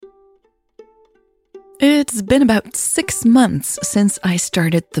It's been about 6 months since I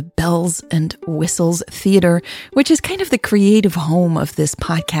started the Bells and Whistles Theater, which is kind of the creative home of this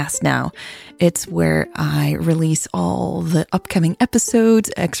podcast now. It's where I release all the upcoming episodes,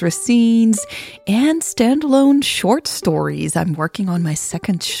 extra scenes, and standalone short stories. I'm working on my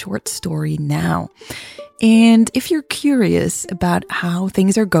second short story now. And if you're curious about how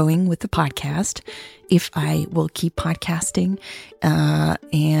things are going with the podcast, if I will keep podcasting,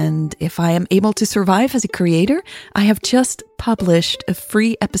 and if I am able to survive as a creator, I have just published a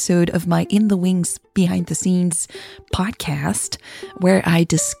free episode of my In the Wings Behind the Scenes podcast where I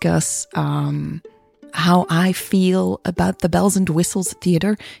discuss how I feel about the Bells and Whistles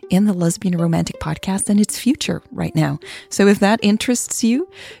Theater in the Lesbian Romantic podcast and its future right now. So if that interests you,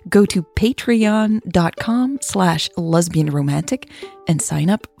 go to patreon.com/lesbianromantic and sign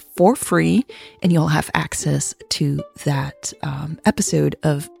up for free, and you'll have access to that episode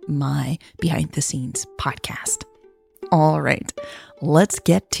of my Behind the Scenes podcast. All right, let's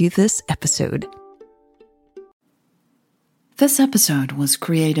get to this episode. This episode was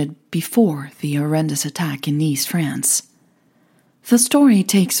created before the horrendous attack in Nice, France. The story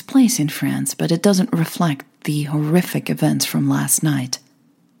takes place in France, but it doesn't reflect the horrific events from last night.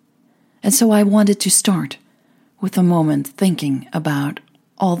 And so I wanted to start with a moment thinking about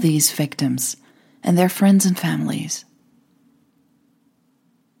all these victims and their friends and families.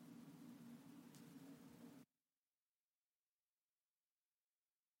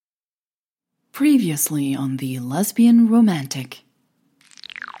 Previously on the Lesbian Romantic.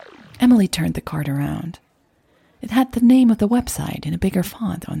 Emily turned the card around. It had the name of the website in a bigger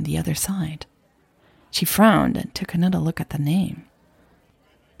font on the other side. She frowned and took another look at the name.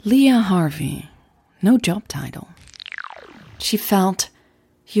 Leah Harvey. No job title. She felt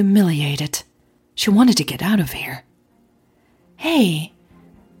humiliated. She wanted to get out of here. Hey,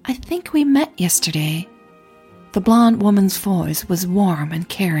 I think we met yesterday. The blonde woman's voice was warm and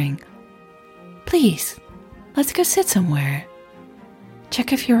caring. Please, let's go sit somewhere.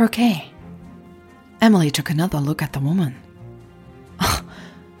 Check if you're okay. Emily took another look at the woman. Oh,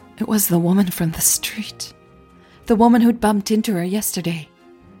 it was the woman from the street. The woman who'd bumped into her yesterday.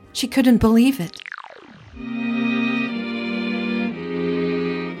 She couldn't believe it.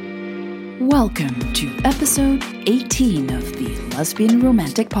 Welcome to episode 18 of the Lesbian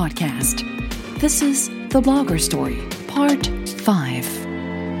Romantic Podcast. This is The Blogger Story, Part 5.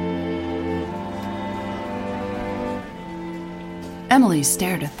 Emily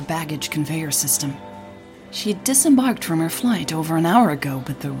stared at the baggage conveyor system. She had disembarked from her flight over an hour ago,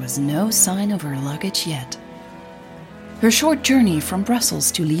 but there was no sign of her luggage yet. Her short journey from Brussels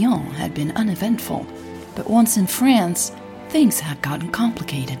to Lyon had been uneventful, but once in France, things had gotten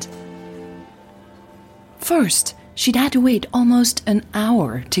complicated. First, she'd had to wait almost an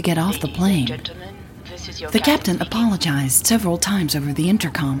hour to get off the plane. The captain apologized several times over the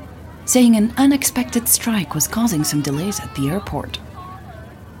intercom, saying an unexpected strike was causing some delays at the airport.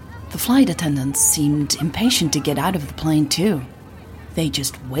 The flight attendants seemed impatient to get out of the plane too. They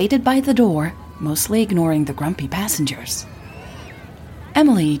just waited by the door, mostly ignoring the grumpy passengers.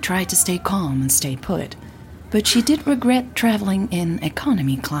 Emily tried to stay calm and stay put, but she did regret traveling in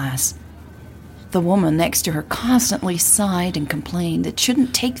economy class. The woman next to her constantly sighed and complained it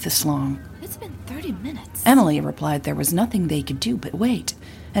shouldn't take this long. It's been 30 minutes. Emily replied there was nothing they could do but wait.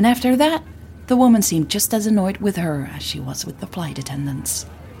 And after that, the woman seemed just as annoyed with her as she was with the flight attendants.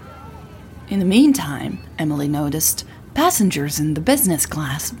 In the meantime, Emily noticed passengers in the business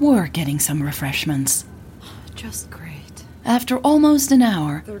class were getting some refreshments. Just great. After almost an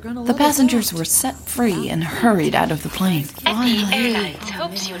hour, the passengers were set free and hurried out of the plane. FD Airlines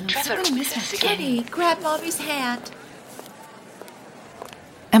hopes you travel with us again. Kitty, grab Mommy's hand.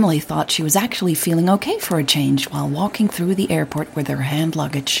 Emily thought she was actually feeling okay for a change while walking through the airport with her hand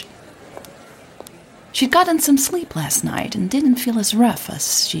luggage. She'd gotten some sleep last night and didn't feel as rough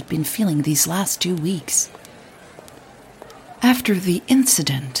as she'd been feeling these last 2 weeks. After the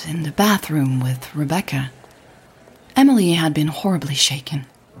incident in the bathroom with Rebecca, Emily had been horribly shaken.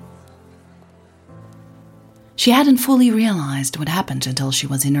 She hadn't fully realized what happened until she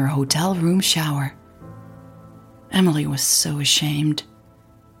was in her hotel room shower. Emily was so ashamed.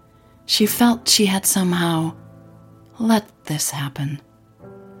 She felt she had somehow let this happen.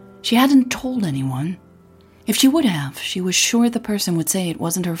 She hadn't told anyone. If she would have, she was sure the person would say it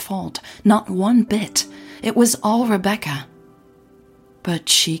wasn't her fault. Not one bit. It was all Rebecca. But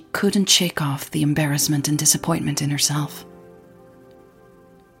she couldn't shake off the embarrassment and disappointment in herself.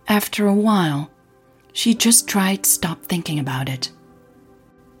 After a while, she just tried to stop thinking about it.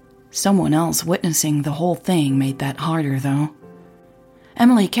 Someone else witnessing the whole thing made that harder, though.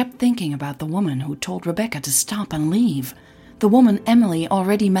 Emily kept thinking about the woman who told Rebecca to stop and leave. The woman Emily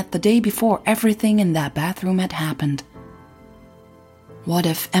already met the day before everything in that bathroom had happened. What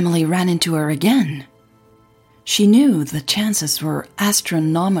if Emily ran into her again? She knew the chances were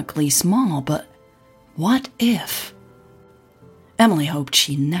astronomically small, but what if? Emily hoped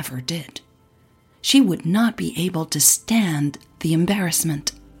she never did. She would not be able to stand the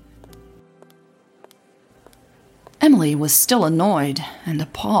embarrassment. Emily was still annoyed and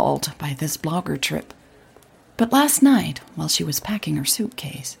appalled by this blogger trip. But last night, while she was packing her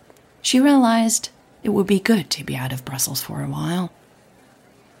suitcase, she realized it would be good to be out of Brussels for a while.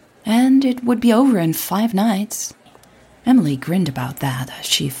 And it would be over in 5 nights. Emily grinned about that as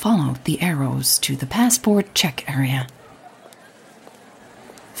she followed the arrows to the passport check area.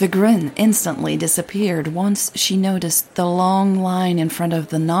 The grin instantly disappeared once she noticed the long line in front of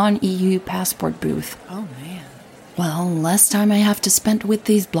the non-EU passport booth. Oh, man. Well, less time I have to spend with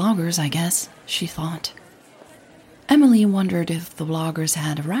these bloggers, I guess, she thought. Emily wondered if the bloggers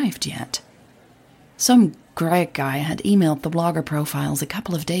had arrived yet. Some Greg guy had emailed the blogger profiles a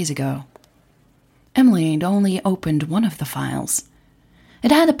couple of days ago. Emily had only opened one of the files.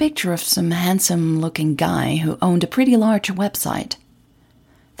 It had a picture of some handsome-looking guy who owned a pretty large website.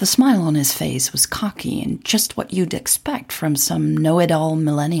 The smile on his face was cocky and just what you'd expect from some know-it-all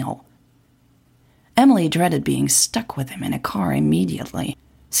millennial. Emily dreaded being stuck with him in a car immediately,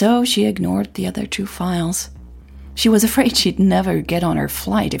 so she ignored the other 2 files. She was afraid she'd never get on her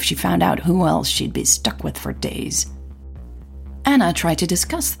flight if she found out who else she'd be stuck with for days. Anna tried to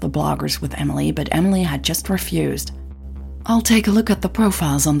discuss the bloggers with Emily, but Emily had just refused. "I'll take a look at the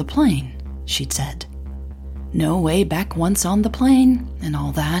profiles on the plane," she'd said. No way back once on the plane and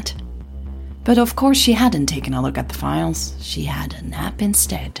all that. But of course she hadn't taken a look at the files. She had a nap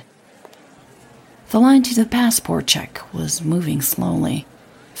instead. The line to the passport check was moving slowly,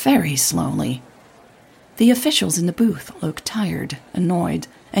 very slowly. The officials in the booth looked tired, annoyed,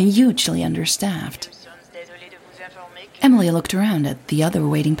 and hugely understaffed. Emily looked around at the other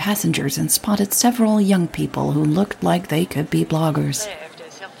waiting passengers and spotted several young people who looked like they could be bloggers.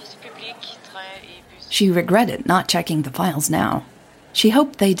 She regretted not checking the files now. She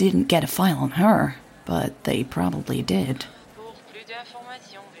hoped they didn't get a file on her, but they probably did.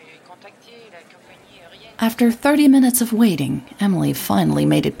 After 30 minutes of waiting, Emily finally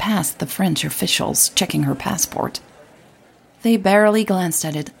made it past the French officials checking her passport. They barely glanced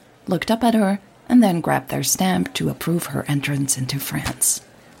at it, looked up at her, and then grabbed their stamp to approve her entrance into France.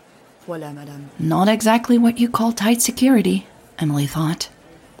 Voilà, madame. Not exactly what you call tight security, Emily thought.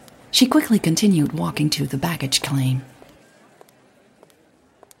 She quickly continued walking to the baggage claim.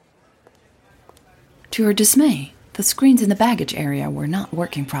 To her dismay, the screens in the baggage area were not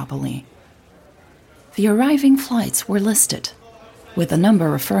working properly. The arriving flights were listed, with a number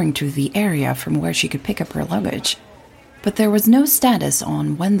referring to the area from where she could pick up her luggage, but there was no status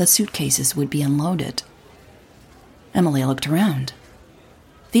on when the suitcases would be unloaded. Emily looked around.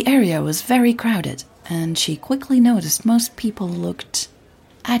 The area was very crowded, and she quickly noticed most people looked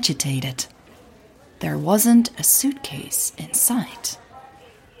agitated. There wasn't a suitcase in sight,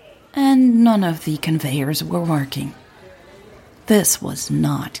 and none of the conveyors were working. This was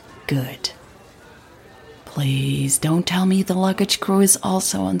not good. Please don't tell me the luggage crew is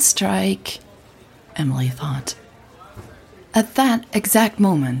also on strike, Emily thought. At that exact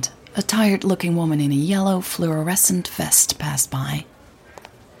moment, a tired-looking woman in a yellow fluorescent vest passed by.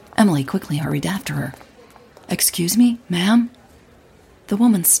 Emily quickly hurried after her. "Excuse me, ma'am?" The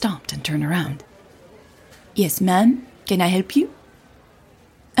woman stopped and turned around. "Yes, ma'am. Can I help you?"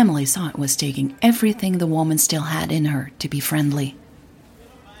 Emily saw it was taking everything the woman still had in her to be friendly.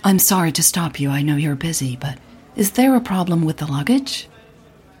 "I'm sorry to stop you, I know you're busy, but is there a problem with the luggage?"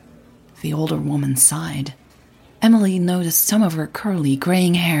 The older woman sighed. Emily noticed some of her curly,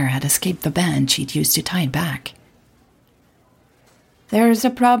 graying hair had escaped the band she'd used to tie it back. "There's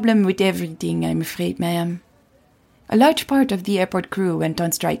a problem with everything, I'm afraid, ma'am. A large part of the airport crew went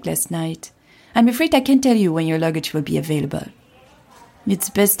on strike last night. I'm afraid I can't tell you when your luggage will be available.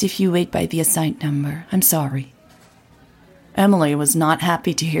 It's best if you wait by the assigned number. I'm sorry." Emily was not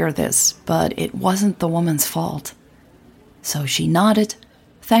happy to hear this, but it wasn't the woman's fault. So she nodded,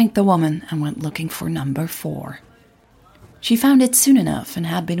 thanked the woman, and went looking for number 4. She found it soon enough and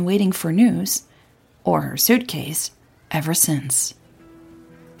had been waiting for news, or her suitcase, ever since.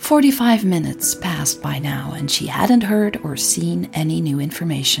 45 minutes passed by now, and she hadn't heard or seen any new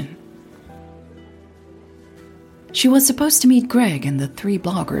information. She was supposed to meet Greg and the 3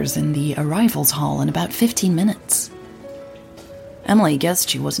 bloggers in the arrivals hall in about 15 minutes. Emily guessed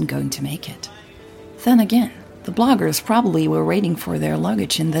she wasn't going to make it. Then again, The bloggers probably were waiting for their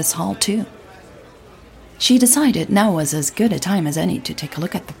luggage in this hall too. She decided now was as good a time as any to take a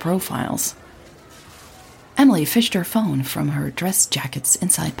look at the profiles. Emily fished her phone from her dress jacket's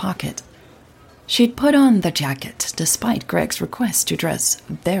inside pocket. She'd put on the jacket despite Greg's request to dress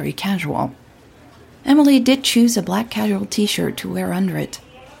very casual. Emily did choose a black casual t-shirt to wear under it.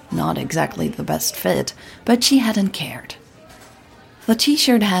 Not exactly the best fit, but she hadn't cared. The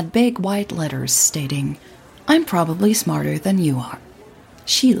t-shirt had big white letters stating, "I'm probably smarter than you are."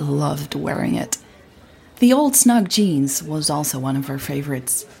 She loved wearing it. The old snug jeans was also one of her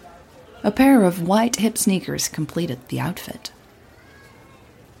favorites. A pair of white hip sneakers completed the outfit.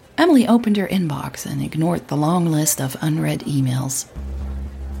 Emily opened her inbox and ignored the long list of unread emails.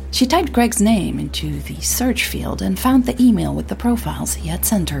 She typed Greg's name into the search field and found the email with the profiles he had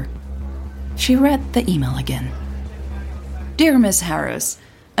sent her. She read the email again. "Dear Miss Harris,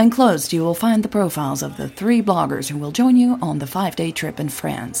 enclosed you will find the profiles of the 3 bloggers who will join you on the 5-day trip in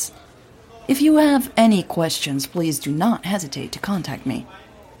France. If you have any questions, please do not hesitate to contact me.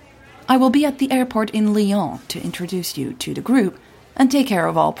 I will be at the airport in Lyon to introduce you to the group and take care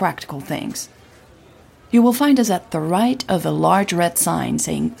of all practical things. You will find us at the right of a large red sign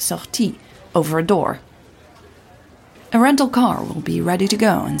saying Sortie over a door. A rental car will be ready to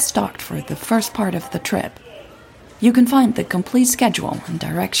go and stocked for the first part of the trip. You can find the complete schedule and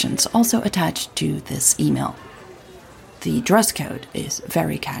directions also attached to this email. The dress code is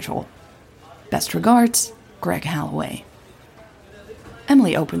very casual. Best regards, Greg Halloway."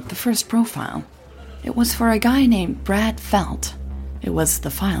 Emily opened the first profile. It was for a guy named Brad Felt. It was the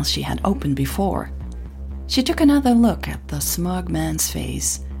file she had opened before. She took another look at the smug man's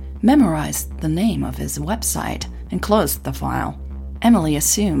face, memorized the name of his website, and closed the file. Emily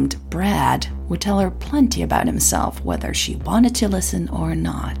assumed Brad would tell her plenty about himself, whether she wanted to listen or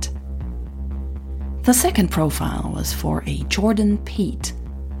not. The second profile was for a Jordan Pete.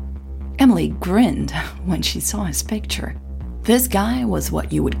 Emily grinned when she saw his picture. This guy was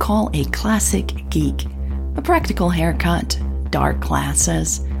what you would call a classic geek. A practical haircut, dark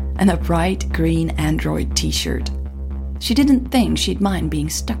glasses, and a bright green Android t-shirt. She didn't think she'd mind being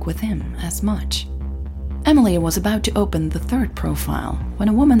stuck with him as much. Emily was about to open the third profile when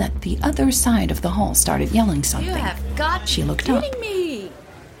a woman at the other side of the hall started yelling something. You have got She looked up. me.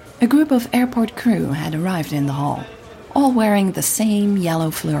 A group of airport crew had arrived in the hall, all wearing the same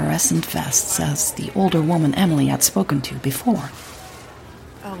yellow fluorescent vests as the older woman Emily had spoken to before.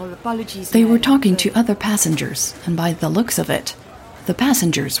 Oh, apologies. They were talking to other passengers, and by the looks of it, the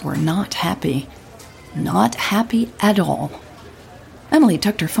passengers were not happy. Not happy at all. Emily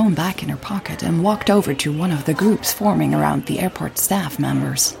tucked her phone back in her pocket and walked over to one of the groups forming around the airport staff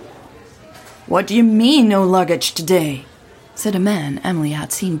members. "What do you mean, no luggage today?" said a man Emily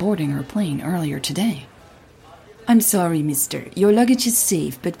had seen boarding her plane earlier today. "I'm sorry, mister. Your luggage is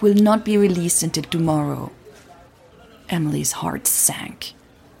safe, but will not be released until tomorrow." Emily's heart sank.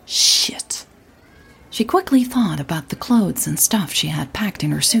 Shit. She quickly thought about the clothes and stuff she had packed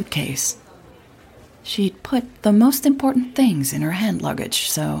in her suitcase. She'd put the most important things in her hand luggage,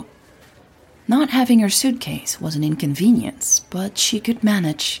 so not having her suitcase was an inconvenience, but she could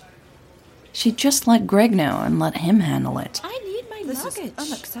manage. She'd just let Greg know and let him handle it. I need my luggage. This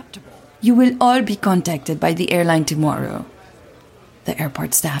is unacceptable. "You will all be contacted by the airline tomorrow," the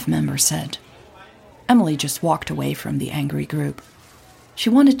airport staff member said. Emily just walked away from the angry group. She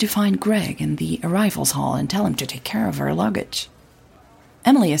wanted to find Greg in the arrivals hall and tell him to take care of her luggage.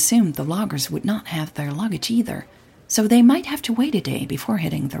 Emily assumed the loggers would not have their luggage either, so they might have to wait a day before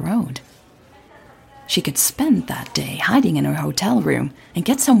hitting the road. She could spend that day hiding in her hotel room and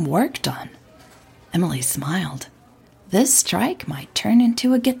get some work done. Emily smiled. This strike might turn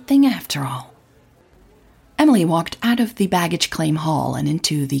into a good thing after all. Emily walked out of the baggage claim hall and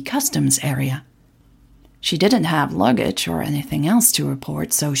into the customs area. She didn't have luggage or anything else to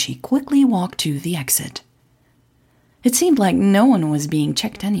report, so she quickly walked to the exit. It seemed like no one was being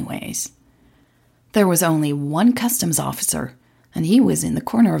checked anyways. There was only one customs officer, and he was in the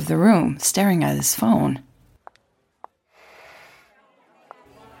corner of the room, staring at his phone.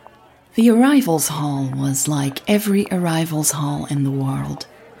 The arrivals hall was like every arrivals hall in the world.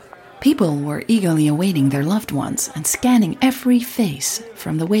 People were eagerly awaiting their loved ones and scanning every face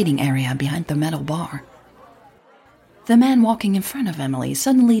from the waiting area behind the metal bar. The man walking in front of Emily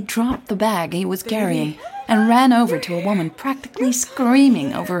suddenly dropped the bag he was carrying and ran over to a woman practically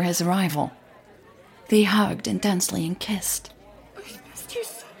screaming over his arrival. They hugged intensely and kissed.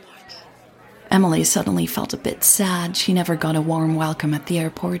 Emily suddenly felt a bit sad she never got a warm welcome at the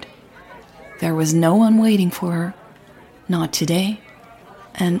airport. There was no one waiting for her. Not today,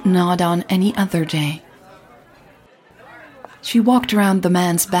 and not on any other day. She walked around the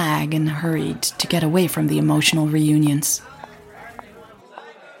man's bag and hurried to get away from the emotional reunions.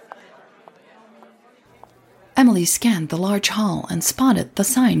 Emily scanned the large hall and spotted the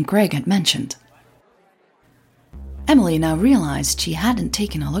sign Greg had mentioned. Emily now realized she hadn't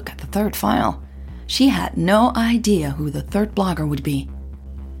taken a look at the third file. She had no idea who the third blogger would be.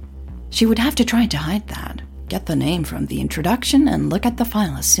 She would have to try to hide that, get the name from the introduction, and look at the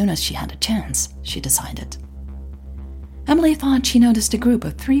file as soon as she had a chance, she decided. Emily thought she noticed a group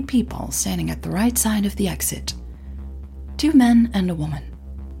of 3 people standing at the right side of the exit. 2 men and a woman.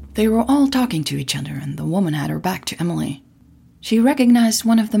 They were all talking to each other, and the woman had her back to Emily. She recognized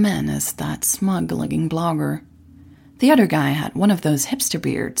one of the men as that smug-looking blogger. The other guy had one of those hipster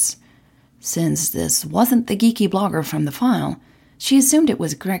beards. Since this wasn't the geeky blogger from the file, she assumed it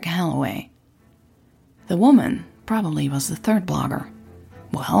was Greg Holloway. The woman probably was the third blogger.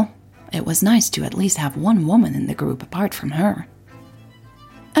 Well, it was nice to at least have one woman in the group apart from her.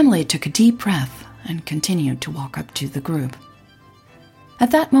 Emily took a deep breath and continued to walk up to the group. At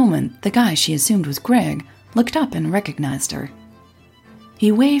that moment, the guy she assumed was Greg looked up and recognized her.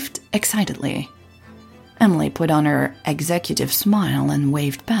 He waved excitedly. Emily put on her executive smile and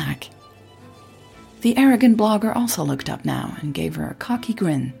waved back. The arrogant blogger also looked up now and gave her a cocky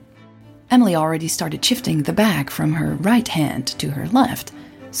grin. Emily already started shifting the bag from her right hand to her left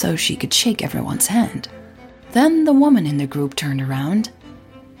so she could shake everyone's hand. Then the woman in the group turned around,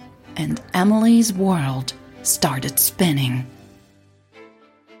 and Emily's world started spinning.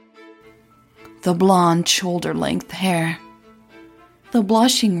 The blonde shoulder-length hair, the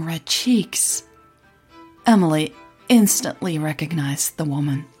blushing red cheeks. Emily instantly recognized the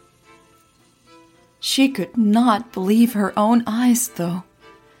woman. She could not believe her own eyes, though.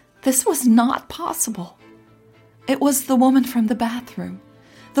 This was not possible. It was the woman from the bathroom,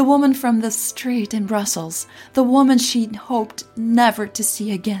 the woman from the street in Brussels, the woman she'd hoped never to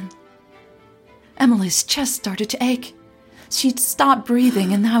see again. Emily's chest started to ache. She'd stopped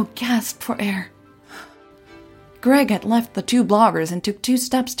breathing and now gasped for air. Greg had left the 2 bloggers and took 2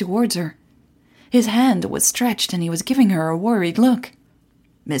 steps towards her. His hand was stretched and he was giving her a worried look.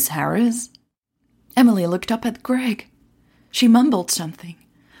 "Miss Harris?" Emily looked up at Greg. She mumbled something,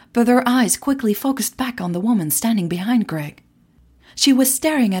 but her eyes quickly focused back on the woman standing behind Greg. She was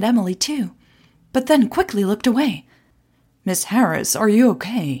staring at Emily too, but then quickly looked away. "Miss Harris, are you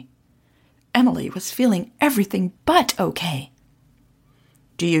okay?" Emily was feeling everything but okay.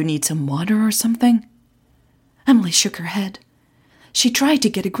 "Do you need some water or something?" Emily shook her head. She tried to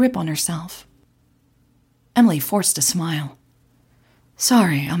get a grip on herself. Emily forced a smile.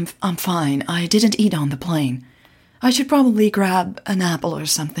 "Sorry, I'm fine. I didn't eat on the plane. I should probably grab an apple or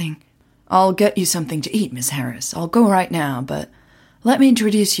something." "I'll get you something to eat, Miss Harris. I'll go right now, but let me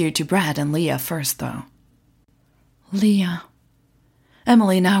introduce you to Brad and Leah first, though." Leah.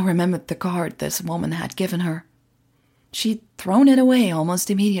 Emily now remembered the card this woman had given her. She'd thrown it away almost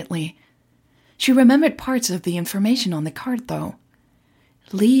immediately. She remembered parts of the information on the card, though.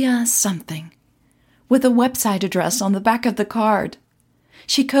 Leah something, with a website address on the back of the card.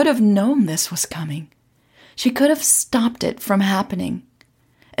 She could have known this was coming. She could have stopped it from happening.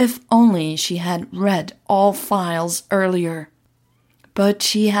 If only she had read all files earlier. But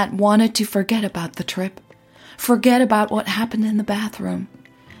she had wanted to forget about the trip, forget about what happened in the bathroom.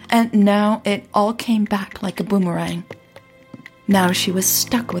 And now it all came back like a boomerang. Now she was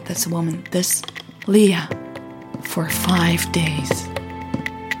stuck with this woman, this Leah, for 5 days.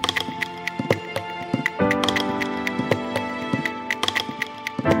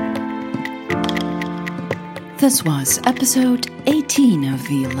 This was episode 18 of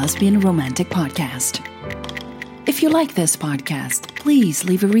the Lesbian Romantic Podcast. If you like this podcast, please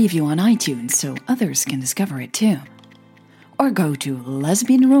leave a review on iTunes so others can discover it too. Or go to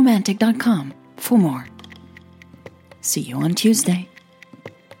lesbianromantic.com for more. See you on Tuesday.